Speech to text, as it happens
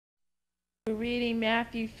We're reading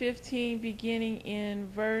Matthew 15, beginning in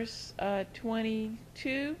verse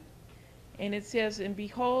 22. And it says, "And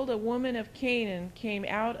behold, a woman of Canaan came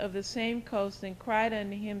out of the same coast and cried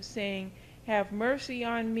unto him, saying, Have mercy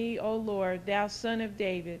on me, O Lord, thou son of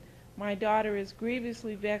David. My daughter is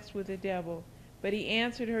grievously vexed with the devil. But he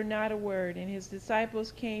answered her not a word. And his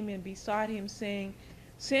disciples came and besought him, saying,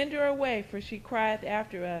 Send her away, for she crieth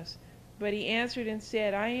after us. But he answered and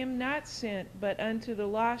said, I am not sent, but unto the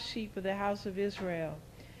lost sheep of the house of Israel.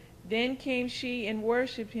 Then came she and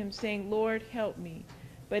worshipped him, saying, Lord, help me.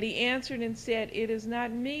 But he answered and said, It is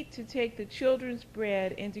not meet to take the children's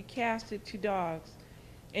bread and to cast it to dogs.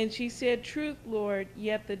 And she said, Truth, Lord,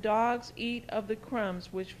 yet the dogs eat of the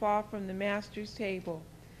crumbs which fall from the master's table.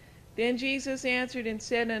 Then Jesus answered and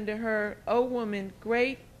said unto her, O woman,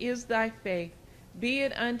 great is thy faith. Be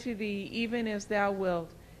it unto thee even as thou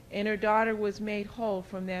wilt. And her daughter was made whole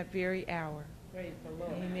from that very hour." Praise the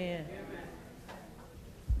Lord. Amen.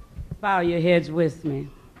 Bow your heads with me.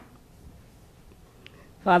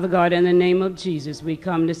 Father God, in the name of Jesus, we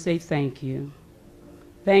come to say thank you.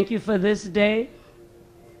 Thank you for this day.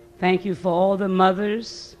 Thank you for all the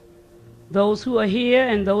mothers, those who are here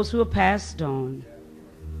and those who are passed on.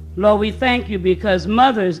 Lord, we thank you because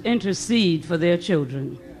mothers intercede for their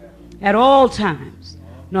children at all times,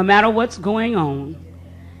 no matter what's going on.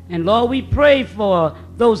 And Lord, we pray for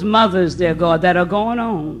those mothers, dear God, that are going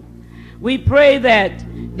on. We pray that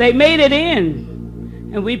they made it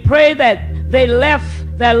in. And we pray that they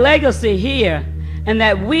left their legacy here and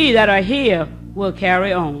that we that are here will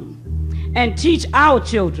carry on. And teach our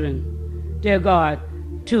children, dear God,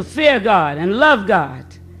 to fear God and love God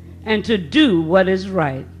and to do what is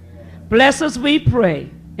right. Bless us, we pray.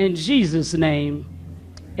 In Jesus' name,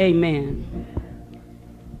 amen.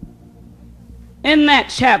 In that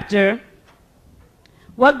chapter,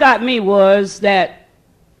 what got me was that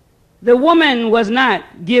the woman was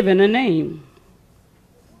not given a name.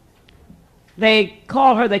 They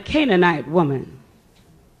call her the Canaanite woman.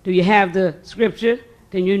 Do you have the scripture?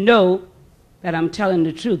 Then you know that I'm telling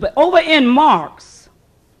the truth. But over in Mark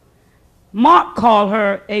called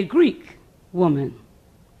her a Greek woman.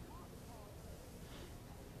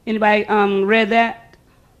 Anybody read that?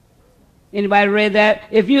 Anybody read that?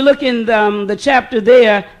 If you look in the chapter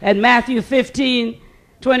there at Matthew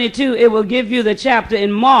 15:22, it will give you the chapter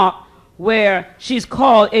in Mark where she's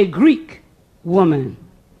called a Greek woman.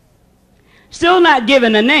 Still not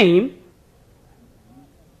given a name,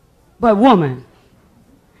 but woman.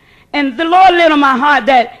 And the Lord laid on my heart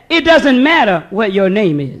that it doesn't matter what your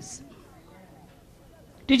name is.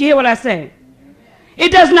 Did you hear what I said?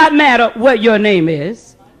 It does not matter what your name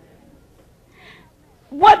is.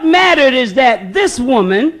 What mattered is that this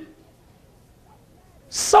woman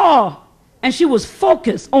saw and she was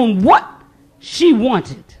focused on what she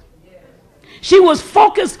wanted. She was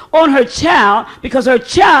focused on her child because her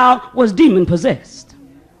child was demon possessed.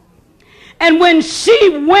 And when she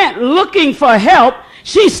went looking for help,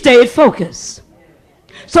 she stayed focused.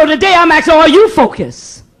 So today I'm asking, are you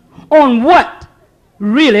focused on what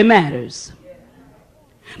really matters?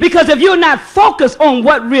 Because if you're not focused on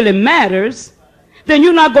what really matters, then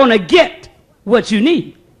you're not going to get what you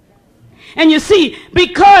need. And you see,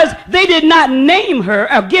 because they did not name her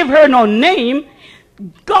or give her no name,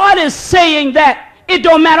 God is saying that it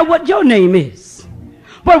don't matter what your name is.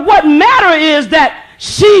 But what matter is that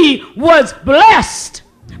she was blessed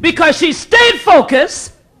because she stayed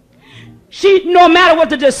focused. No matter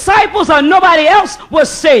what the disciples or nobody else was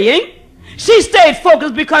saying, she stayed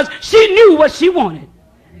focused because she knew what she wanted.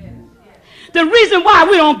 The reason why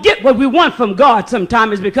we don't get what we want from God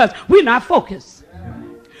sometimes is because we're not focused.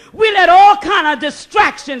 We let all kind of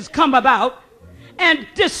distractions come about, and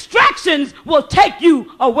distractions will take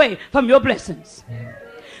you away from your blessings.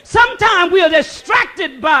 Sometimes we are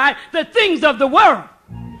distracted by the things of the world.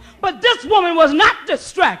 But this woman was not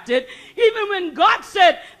distracted, even when God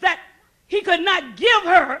said that he could not give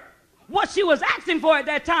her what she was asking for at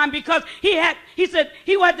that time because he said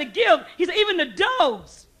he had to give. He said, even the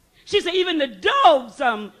dogs. She said, even the dogs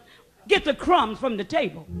get the crumbs from the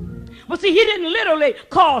table. But see, he didn't literally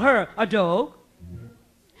call her a dog,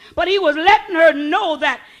 but he was letting her know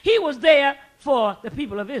that he was there for the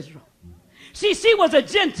people of Israel. See, she was a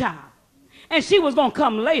Gentile, and she was going to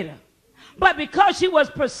come later. But because she was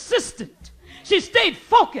persistent, she stayed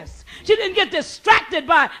focused. She didn't get distracted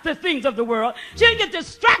by the things of the world. She didn't get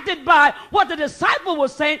distracted by what the disciple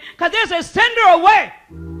was saying, because they said, send her away.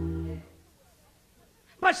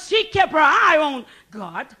 But she kept her eye on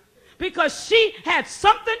God because she had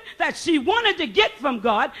something that she wanted to get from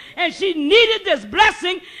God, and she needed this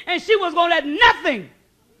blessing, and she was going to let nothing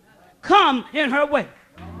come in her way.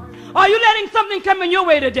 Are you letting something come in your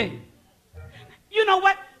way today? You know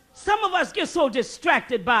what? Some of us get so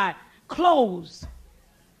distracted by clothes,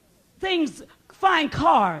 things, fine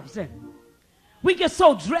cars, and we get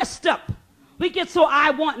so dressed up. We get so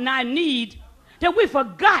I want and I need that we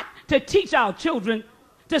forgot to teach our children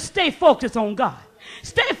to stay focused on God.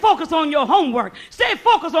 Stay focused on your homework. Stay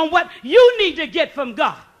focused on what you need to get from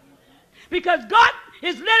God. Because God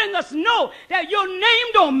is letting us know that your name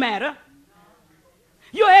don't matter.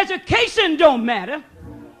 Your education don't matter.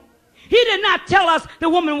 He did not tell us the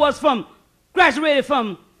woman was graduated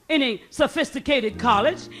from any sophisticated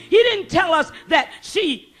college. He didn't tell us that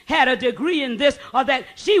she had a degree in this or that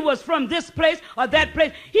she was from this place or that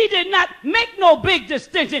place. He did not make no big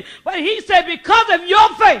distinction. But he said because of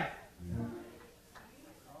your faith,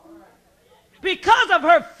 because of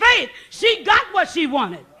her faith, she got what she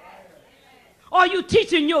wanted. Are you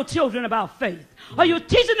teaching your children about faith? Are you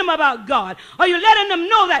teaching them about God? Are you letting them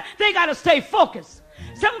know that they got to stay focused?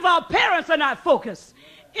 Some of our parents are not focused.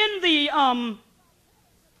 In the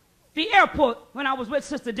airport, when I was with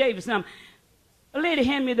Sister Davis, a lady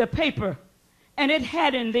handed me the paper, and it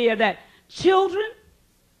had in there that children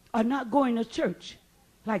are not going to church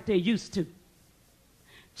like they used to.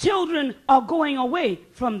 Children are going away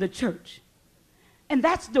from the church. And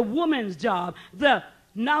that's the woman's job.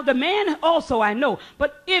 Now, the man also I know,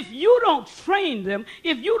 but if you don't train them,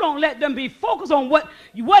 if you don't let them be focused on what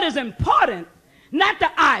is important, not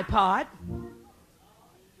the iPod,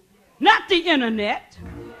 not the internet,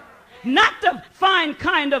 not the fine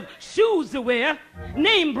kind of shoes to wear,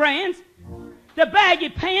 name brands, the baggy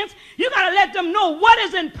pants, you got to let them know what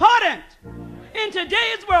is important in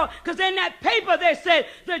today's world. Because in that paper they said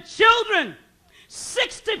the children,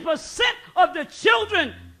 60% of the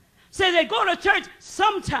children say they go to church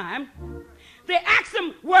sometime. They asked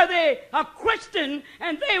them were they a Christian,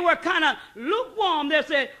 and they were kind of lukewarm. They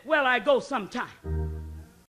said, well, I go sometime.